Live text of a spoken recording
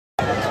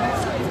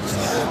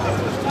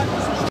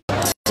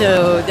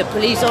So the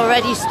police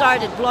already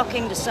started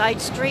blocking the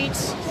side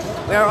streets.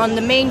 We're on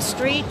the main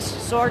street,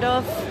 sort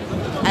of,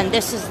 and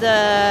this is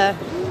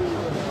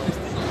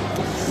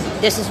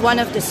one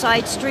of the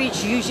side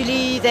streets.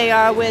 Usually they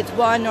are with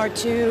one or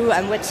two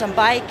and with some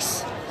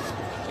bikes,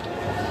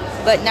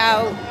 but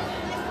now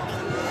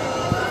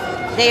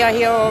they are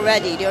here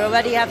already. They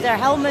already have their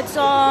helmets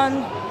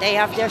on, they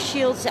have their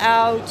shields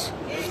out,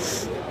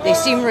 they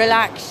seem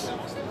relaxed,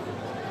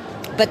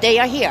 but they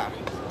are here.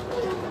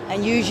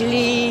 And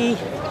usually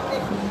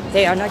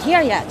they are not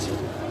here yet.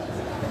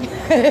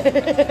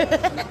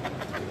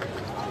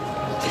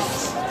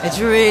 It's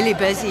really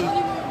busy.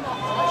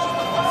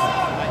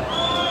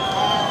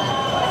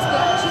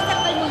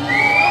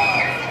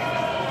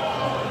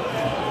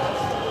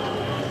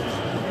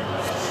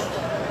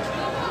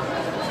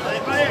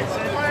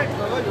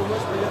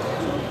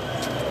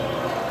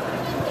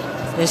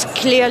 There's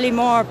clearly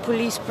more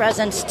police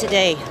presence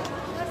today,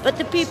 but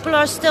the people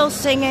are still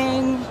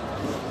singing,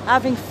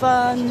 having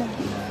fun.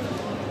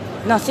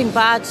 Nothing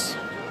bad,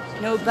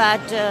 no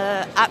bad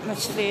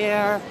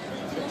atmosphere.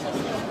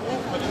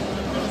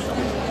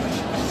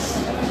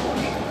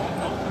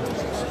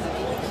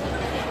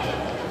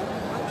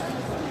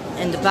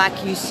 In the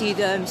back you see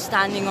them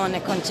standing on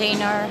a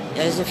container.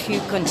 There's a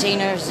few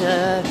containers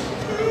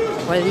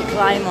where they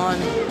climb on.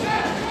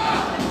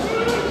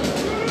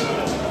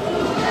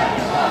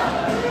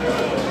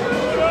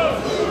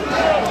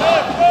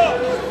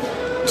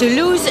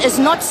 Toulouse is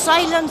not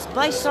silenced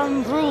by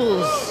some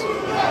rules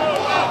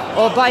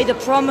or by the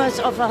promise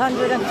of a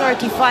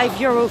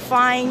 €135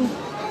 fine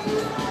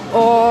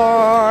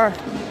or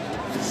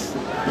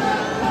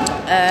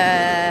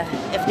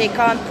if they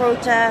can't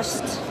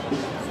protest.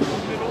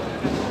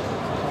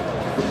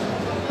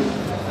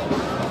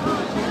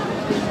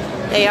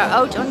 They are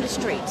out on the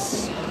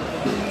streets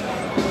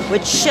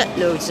with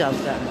shitloads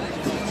of them.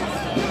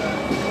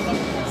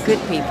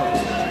 Good people.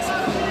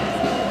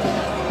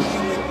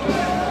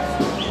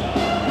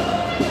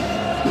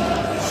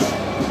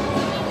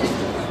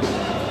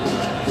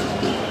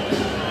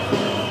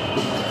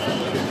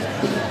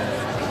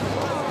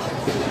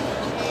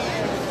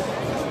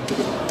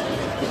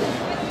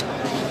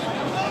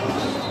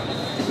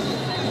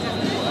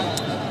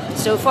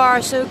 So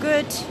far, so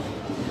good.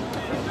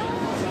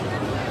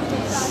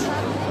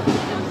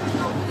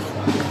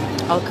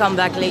 I'll come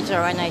back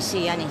later when I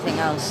see anything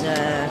else.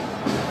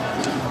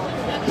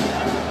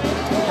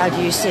 How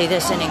do you say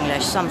this in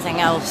English? Something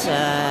else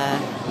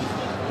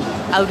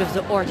out of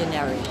the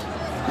ordinary.